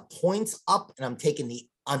taking the points up, and I'm taking the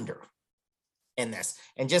under in this.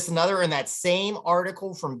 And just another in that same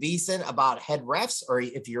article from VSiN about head refs, or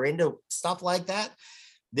if you're into stuff like that,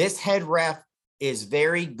 this head ref is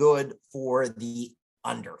very good for the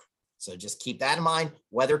under. So just keep that in mind.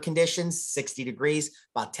 Weather conditions, 60 degrees,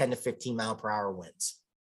 about 10 to 15 mile per hour winds.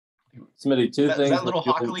 Smitty, two things. Is that little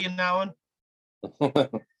Hockley in that one?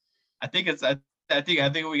 I think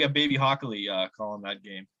we got baby Hockley calling that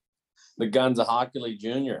game. The guns of Hockley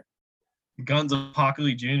Jr. Guns of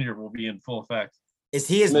Hockley Jr. will be in full effect. Is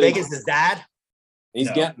he as big as his dad? He's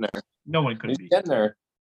getting there. No one could be. He's getting there.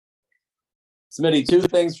 Smitty, 2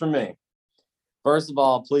 things for me. First of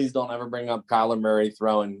all, please don't ever bring up Kyler Murray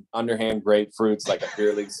throwing underhand grapefruits like a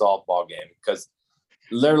beer league softball game, because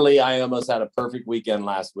literally I almost had a perfect weekend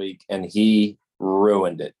last week and he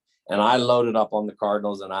ruined it. And I loaded up on the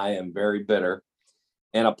Cardinals and I am very bitter.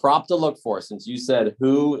 And a prop to look for, since you said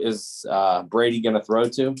who is Brady going to throw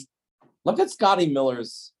to, look at Scotty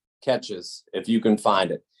Miller's catches if you can find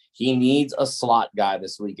it. He needs a slot guy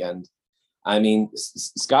this weekend. I mean,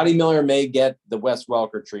 Scotty Miller may get the Wes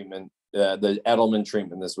Welker treatment, the Edelman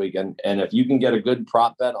treatment this weekend. And if you can get a good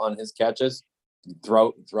prop bet on his catches,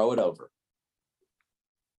 throw it over.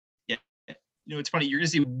 Yeah. It's funny. You're going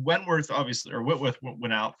to see Whitworth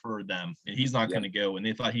went out for them, and he's not going to go. And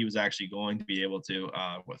they thought he was actually going to be able to,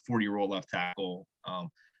 40-year-old left tackle.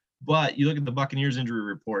 But you look at the Buccaneers injury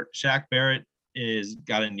report, Shaq Barrett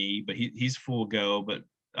got a knee, but he's full go. But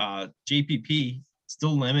JPP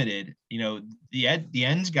still limited. The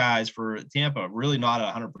ends guys for Tampa really not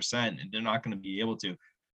 100%, and they're not going to be able to.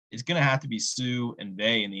 It's going to have to be Sue and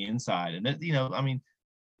Bay in the inside, and that,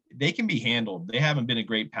 they can be handled. They haven't been a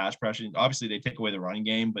great pass pressure. Obviously, they take away the running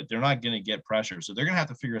game, but they're not going to get pressure, so they're going to have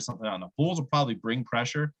to figure something out. And the Bulls will probably bring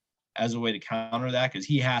pressure as a way to counter that because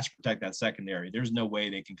he has to protect that secondary. There's no way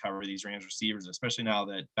they can cover these Rams receivers, especially now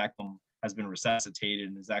that Beckham has been resuscitated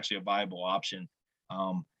and is actually a viable option.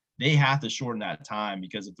 They have to shorten that time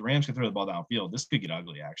because if the Rams can throw the ball downfield, this could get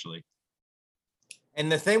ugly, actually.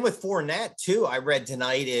 And the thing with Fournette, too, I read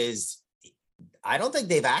tonight is I don't think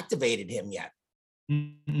they've activated him yet.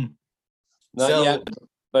 Mm-hmm. Not yet,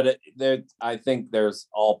 but I think there's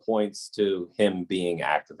all points to him being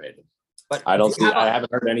activated. But I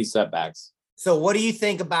haven't heard any setbacks. So what do you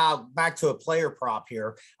think about, back to a player prop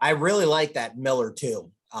here? I really like that Miller,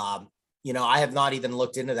 too. I have not even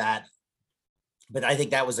looked into that. But I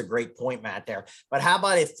think that was a great point, Matt, there. But how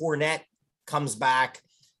about if Fournette comes back,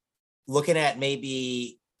 looking at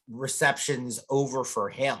maybe receptions over for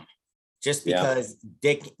him, just because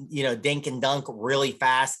dink and dunk really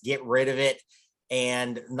fast, get rid of it,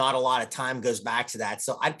 and not a lot of time goes back to that.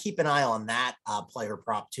 So I'd keep an eye on that player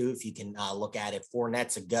prop too, if you can look at it.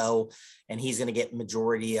 Fournette's a go, and he's going to get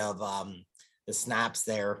majority of the snaps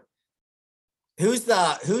there. Who's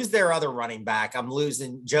their other running back? I'm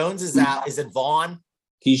losing. Jones is out. Is it Vaughn?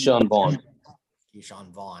 Keyshawn Vaughn.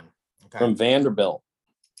 Okay. From Vanderbilt.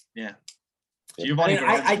 Yeah.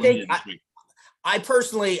 I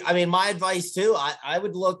personally, my advice too,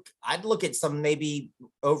 I'd look at some maybe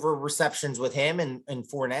over receptions with him and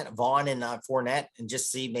Fournette, Vaughn and Fournette, and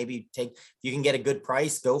just see, maybe if you can get a good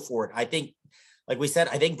price, go for it. I think, like we said,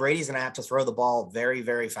 I think Brady's going to have to throw the ball very,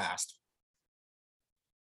 very fast.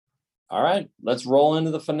 All right, let's roll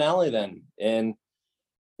into the finale then. And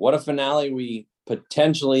what a finale we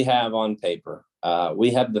potentially have on paper.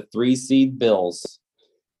 We have the 3-seed Bills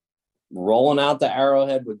rolling out the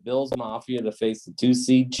Arrowhead with Bills Mafia to face the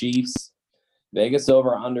 2-seed Chiefs. Vegas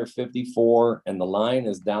over under 54, and the line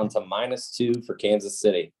is down to -2 for Kansas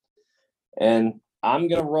City. And I'm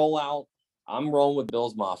rolling with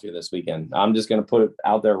Bills Mafia this weekend. I'm just going to put it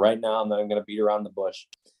out there right now. I'm not going to beat around the bush.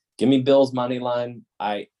 Give me Bills money line.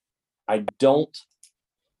 I'm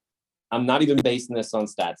not even basing this on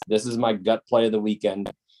stats. This is my gut play of the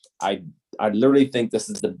weekend. I literally think this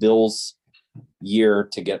is the Bills' year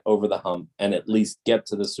to get over the hump and at least get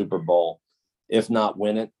to the Super Bowl, if not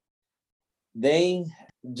win it. They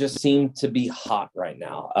just seem to be hot right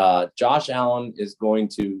now. Josh Allen is going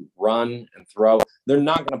to run and throw. They're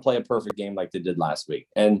not going to play a perfect game like they did last week.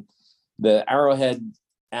 And the Arrowhead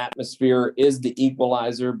atmosphere is the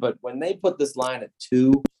equalizer. But when they put this line at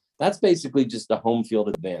 2, that's basically just a home field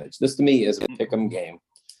advantage. This to me is a pick'em game.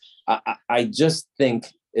 I just think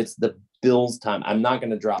it's the Bills' time. I'm not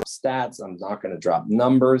going to drop stats. I'm not going to drop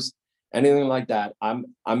numbers, anything like that.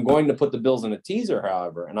 I'm going to put the Bills in a teaser,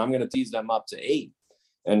 however, and I'm going to tease them up to 8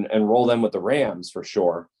 and roll them with the Rams for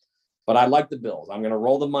sure. But I like the Bills. I'm going to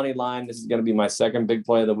roll the money line. This is going to be my second big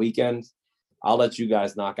play of the weekend. I'll let you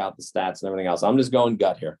guys knock out the stats and everything else. I'm just going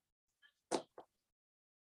gut here.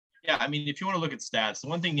 Yeah, I mean, if you want to look at stats, the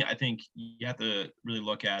one thing I think you have to really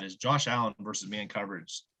look at is Josh Allen versus man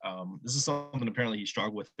coverage. This is something apparently he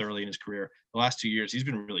struggled with early in his career. The last 2 years, he's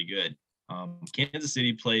been really good. Kansas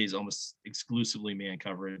City plays almost exclusively man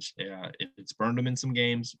coverage. It's burned them in some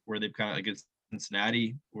games where they've kind of against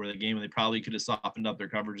Cincinnati, where the game they probably could have softened up their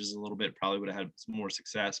coverages a little bit, probably would have had some more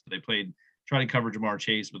success. But they tried to cover Jamar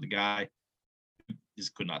Chase with a guy who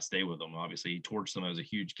just could not stay with them. Obviously, he torched them. It was a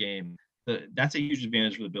huge game. That's a huge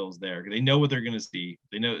advantage for the Bills there. They know what they're going to see.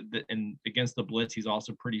 They know that, and against the blitz, he's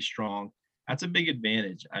also pretty strong. That's a big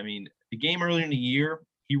advantage. I mean, the game earlier in the year,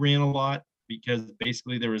 he ran a lot because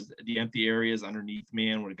basically there was the empty areas underneath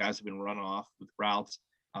man where the guys have been run off with routes.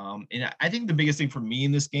 And I think the biggest thing for me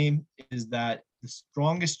in this game is that the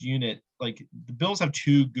strongest unit, like the Bills have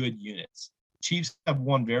 2 good units. Chiefs have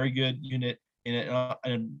 1 very good unit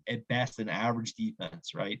and at best an average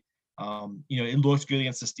defense, right? It looks good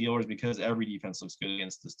against the Steelers because every defense looks good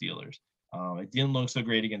against the Steelers. It didn't look so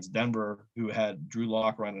great against Denver, who had Drew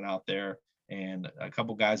Lock running out there and a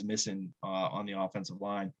couple guys missing on the offensive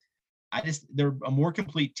line. They're a more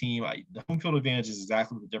complete team. The home field advantage is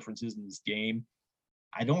exactly what the difference is in this game.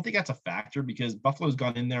 I don't think that's a factor because Buffalo's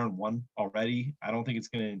gone in there and won already. I don't think it's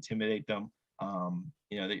going to intimidate them.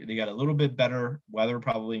 They got a little bit better weather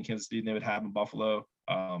probably in Kansas City than they would have in Buffalo.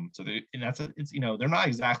 They're not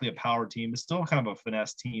exactly a power team. It's still kind of a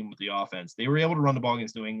finesse team with the offense. They were able to run the ball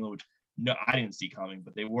against New England, which I didn't see coming,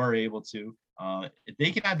 but they were able to. If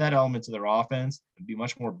they can add that element to their offense and be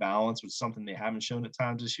much more balanced, which is something they haven't shown at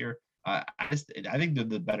times this year, I think they're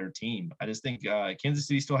the better team. I just think Kansas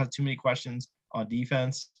City still has too many questions on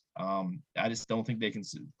defense. I just don't think they can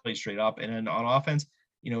play straight up. And then on offense,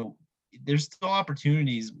 there's still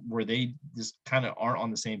opportunities where they just kind of aren't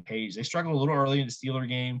on the same page. They struggled a little early in the Steeler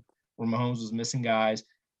game where Mahomes was missing guys.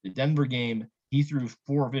 The Denver game, he threw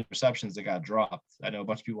 4 interceptions that got dropped. I know a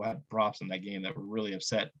bunch of people had props in that game that were really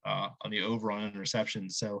upset on the over on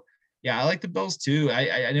interceptions. So, yeah, I like the Bills too.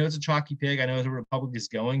 I know it's a chalky pick. I know the Republic is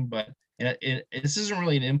going, but this isn't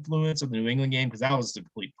really an influence of the New England game because that was a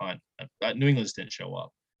complete punt. New England just didn't show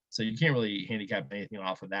up. So you can't really handicap anything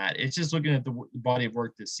off of that. It's just looking at the body of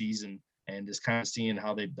work this season and just kind of seeing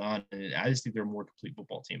how they've done. And I just think they're a more complete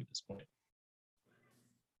football team at this point.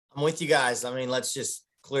 I'm with you guys. I mean, let's just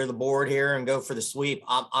clear the board here and go for the sweep.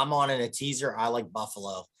 I'm on in a teaser. I like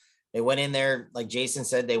Buffalo. They went in there, like Jason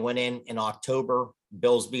said, they went in October.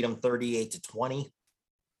 Bills beat them 38-20.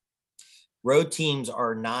 Road teams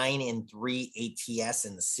are 9-3 ATS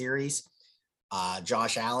in the series.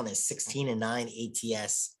 Josh Allen is 16-9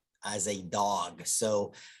 ATS as a dog.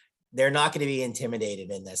 So they're not going to be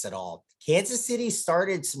intimidated in this at all. Kansas City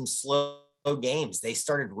started some slow games. They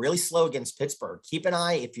started really slow against Pittsburgh. Keep an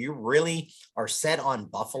eye if you really are set on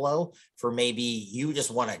Buffalo for maybe you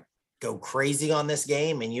just want to go crazy on this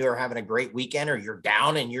game and you're having a great weekend or you're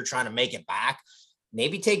down and you're trying to make it back.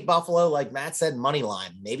 Maybe take Buffalo, like Matt said, money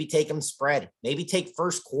line. Maybe take them spread. Maybe take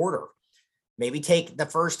first quarter. Maybe take the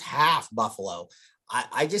first half Buffalo.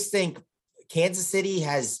 I just think Kansas City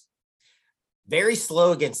has very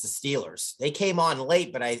slow against the Steelers. They came on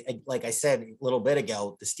late, but like I said a little bit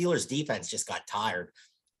ago, the Steelers defense just got tired.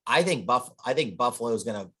 I think Buffalo is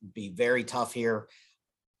going to be very tough here.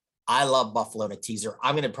 I love Buffalo in a teaser.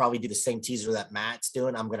 I'm going to probably do the same teaser that Matt's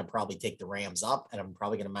doing. I'm going to probably take the Rams up, and I'm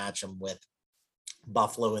probably going to match them with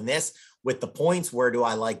Buffalo in this. With the points, where do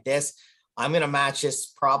I like this? I'm going to match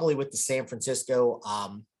this probably with the San Francisco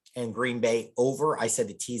and Green Bay over. I said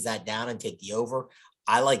to tease that down and take the over.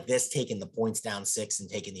 I like this, taking the points down 6 and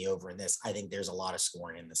taking the over in this. I think there's a lot of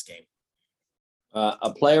scoring in this game.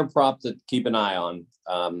 A player prop to keep an eye on.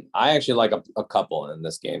 I actually like a couple in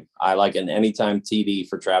this game. I like an anytime TD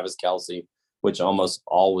for Travis Kelce, which almost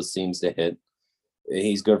always seems to hit.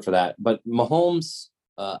 He's good for that. But Mahomes'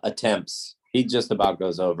 attempts, he just about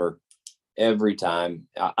goes over every time.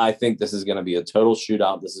 I think this is going to be a total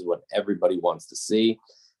shootout. This is what everybody wants to see.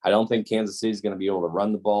 I don't think Kansas City is going to be able to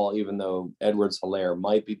run the ball, even though Edwards-Helaire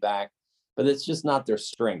might be back. But it's just not their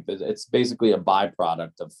strength. It's basically a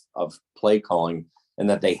byproduct of play calling, and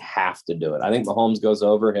that they have to do it. I think Mahomes goes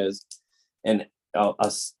over his. And a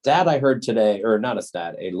stat I heard today, or not a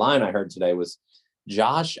stat, a line I heard today was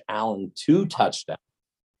Josh Allen 2 touchdowns.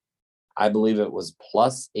 I believe it was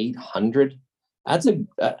plus 800. I think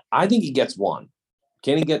he gets 1.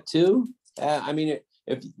 Can he get 2? I mean,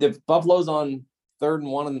 if Buffalo's on 3rd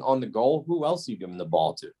and 1 on the goal, who else are you giving the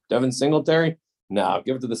ball to? Devin Singletary? No,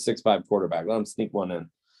 give it to the 6'5" quarterback. Let him sneak 1 in.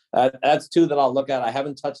 That's 2 that I'll look at. I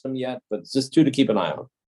haven't touched them yet, but it's just 2 to keep an eye on.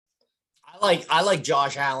 I like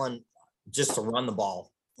Josh Allen just to run the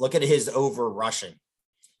ball. Look at his over rushing.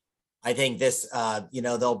 I think this,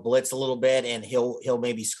 they'll blitz a little bit and he'll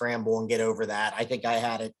maybe scramble and get over that. I think I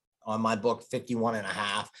had it on my book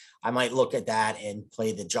 51.5. I might look at that and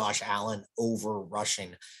play the Josh Allen over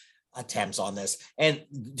rushing attempts on this. And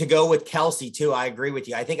to go with Kelce too, I agree with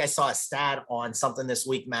you. I think I saw a stat on something this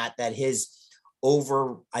week, Matt, that his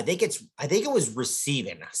over, I think it was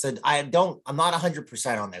receiving. So I'm not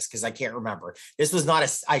 100% on this because I can't remember. This was not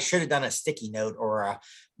I should have done a sticky note or a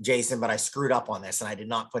Jason, but I screwed up on this and I did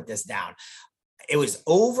not put this down. It was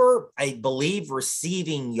over, I believe,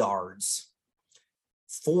 receiving yards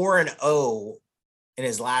 4-0 in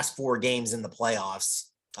his last 4 games in the playoffs.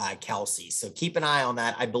 Kelce. So keep an eye on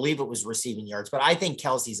that. I believe it was receiving yards, but I think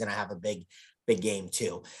Kelsey's going to have a big game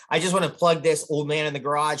too. I just want to plug this old man in the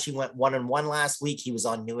garage. He went 1-1 last week. He was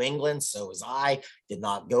on New England. So was I. Did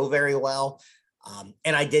not go very well.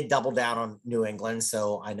 And I did double down on New England.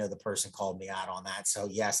 So I know the person called me out on that. So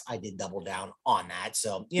yes, I did double down on that.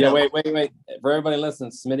 So, wait. For everybody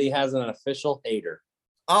listening, Smitty has an official hater.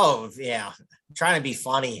 Oh yeah. Trying to be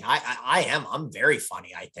funny. I am. I'm very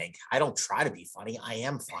funny. I think I don't try to be funny. I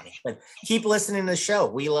am funny, but keep listening to the show.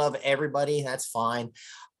 We love everybody. That's fine.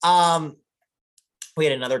 We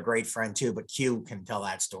had another great friend too, but Q can tell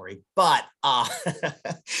that story. But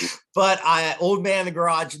old man in the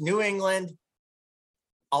garage, New England.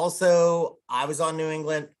 Also, I was on New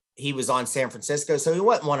England. He was on San Francisco. So he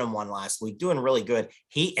went 1-1 last week, doing really good.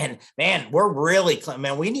 We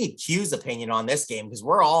need Q's opinion on this game because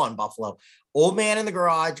we're all on Buffalo. Old man in the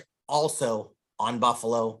garage, also on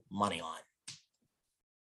Buffalo money line.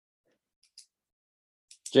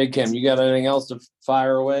 J. Kim, you got anything else to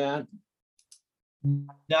fire away at?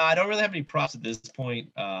 No, I don't really have any props at this point.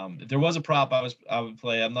 If there was a prop I would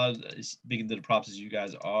play, I'm not as big into the props as you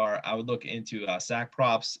guys are. I would look into sack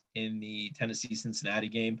props in the Tennessee-Cincinnati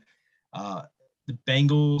game. The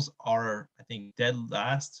Bengals are, I think, dead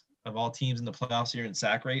last of all teams in the playoffs here in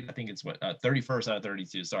sack rate. I think it's 31st out of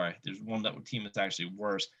 32. Sorry, there's one team that's actually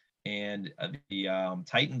worse. And the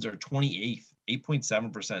Titans are 28th,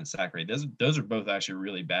 8.7% sack rate. Those are both actually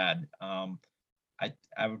really bad.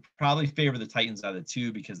 I would probably favor the Titans out of the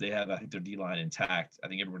 2 because they have, I think, their D-line intact. I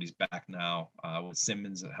think everybody's back now with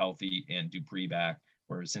Simmons healthy and Dupree back,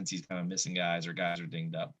 whereas since he's kind of missing guys or guys are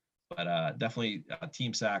dinged up. But definitely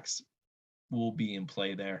team sacks will be in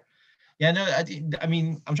play there. Yeah, no, I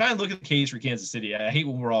mean, I'm trying to look at the case for Kansas City. I hate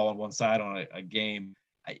when we're all on one side on a game.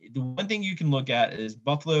 The one thing you can look at is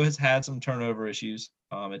Buffalo has had some turnover issues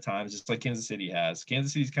at times, just like Kansas City has.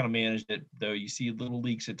 Kansas City's kind of managed it, though. You see little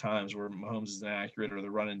leaks at times where Mahomes is inaccurate or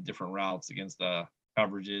they're running different routes against the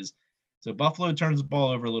coverages. So Buffalo turns the ball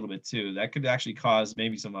over a little bit too. That could actually cause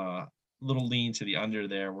maybe some little lean to the under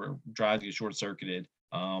there where drives get short-circuited.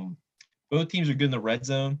 Both teams are good in the red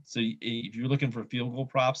zone. So if you're looking for field goal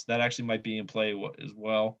props, that actually might be in play as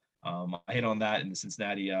well. I hit on that in the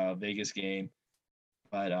Cincinnati Vegas game.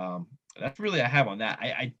 But that's really I have on that.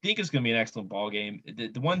 I think it's going to be an excellent ball game.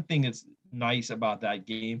 The one thing that's nice about that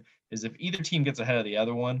game is if either team gets ahead of the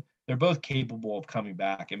other one, they're both capable of coming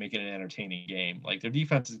back and making an entertaining game. Like their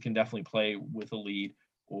defenses can definitely play with a lead,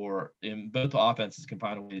 or in both offenses can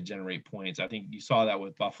find a way to generate points. I think you saw that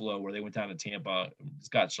with Buffalo where they went down to Tampa,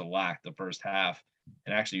 just got shellacked the first half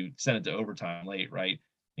and actually sent it to overtime late, right?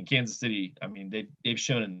 In Kansas City, I mean, they've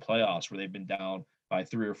shown in the playoffs where they've been down by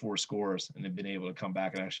 3 or 4 scores and they've been able to come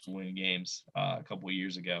back and actually win games a couple of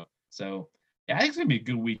years ago. So yeah, I think it's gonna be a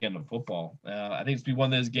good weekend of football. I think it's gonna be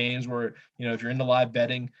one of those games where, if you're into live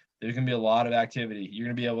betting, there's gonna be a lot of activity. You're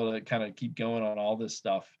gonna be able to kind of keep going on all this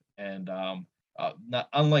stuff, and not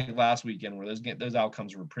unlike last weekend where those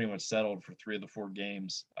outcomes were pretty much settled for 3 of the 4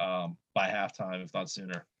 games by halftime, if not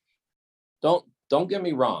sooner. Don't get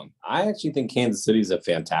me wrong. I actually think Kansas City is a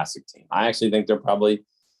fantastic team. I actually think they're probably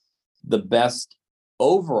the best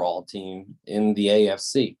overall team in the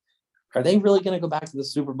AFC. Are they really going to go back to the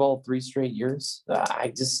Super Bowl 3 straight years?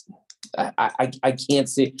 I can't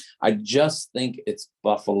see. I just think it's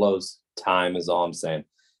Buffalo's time is all I'm saying.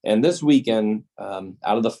 And this weekend, out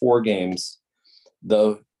of the 4 games,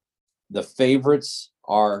 the favorites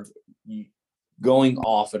are going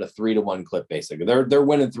off at a 3-1 clip. Basically, they're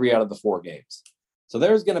winning 3 out of the 4 games. So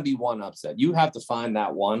there's going to be one upset. You have to find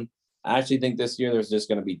that one. I actually think this year there's just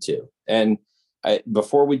going to be 2. And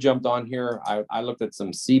before we jumped on here, I looked at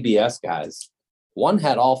some CBS guys. One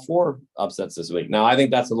had all 4 upsets this week. Now I think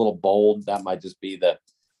that's a little bold. That might just be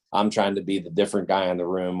I'm trying to be the different guy in the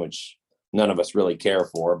room, which none of us really care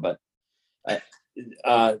for. But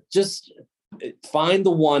just find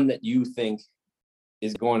the one that you think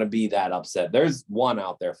is going to be that upset. There's one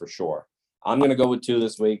out there for sure. I'm going to go with 2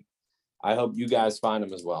 this week. I hope you guys find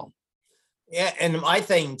them as well. Yeah, and my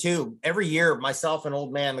thing too, every year, myself and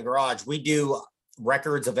Old Man in the Garage, we do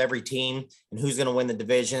records of every team and who's going to win the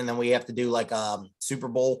division. And then we have to do like Super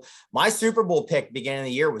Bowl. My Super Bowl pick beginning of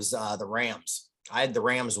the year was the Rams. I had the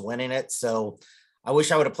Rams winning it. So I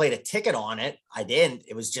wish I would have played a ticket on it. I didn't.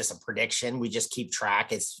 It was just a prediction. We just keep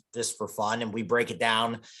track. It's just for fun. And we break it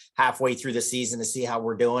down halfway through the season to see how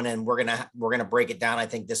we're doing. And we're going to break it down, I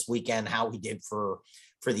think, this weekend, how we did for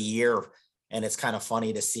the year. And it's kind of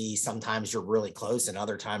funny to see sometimes you're really close and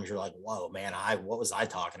other times you're like, whoa, man, what was I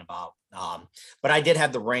talking about? But I did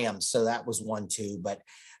have the Rams. So that was 1, 2. But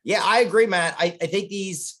yeah, I agree, Matt. I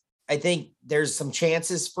think there's some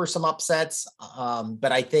chances for some upsets.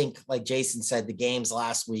 But I think, like Jason said, the games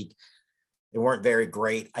last week, they weren't very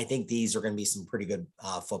great. I think these are going to be some pretty good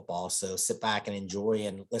football. So sit back and enjoy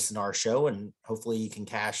and listen to our show. And hopefully you can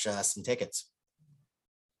cash some tickets.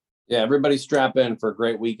 Yeah, everybody strap in for a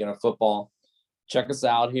great weekend of football. Check us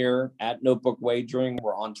out here at Notebook Wagering.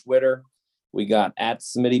 We're on Twitter. We got at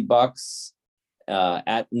Smitty Bucks,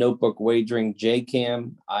 at Notebook Wagering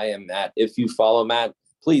JCam. I am at If You Follow Matt.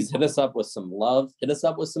 Please hit us up with some love. Hit us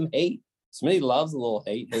up with some hate. Smitty loves a little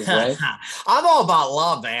hate his way. I'm all about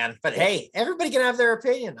love, man. But hey, everybody can have their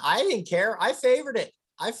opinion. I didn't care. I favored it.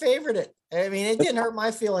 I mean, it didn't hurt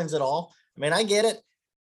my feelings at all. I mean, I get it.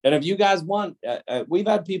 And if you guys want, we've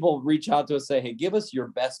had people reach out to us, say, hey, give us your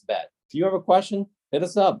best bet. If you have a question, hit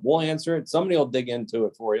us up. We'll answer it. Somebody will dig into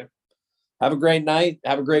it for you. Have a great night.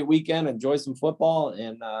 Have a great weekend. Enjoy some football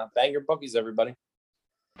and bang your bookies, everybody.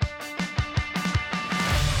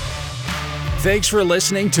 Thanks for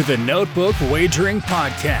listening to the Notebook Wagering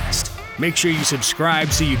Podcast. Make sure you subscribe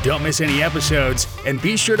so you don't miss any episodes, and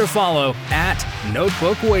be sure to follow at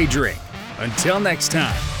Notebook Wagering. Until next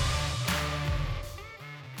time.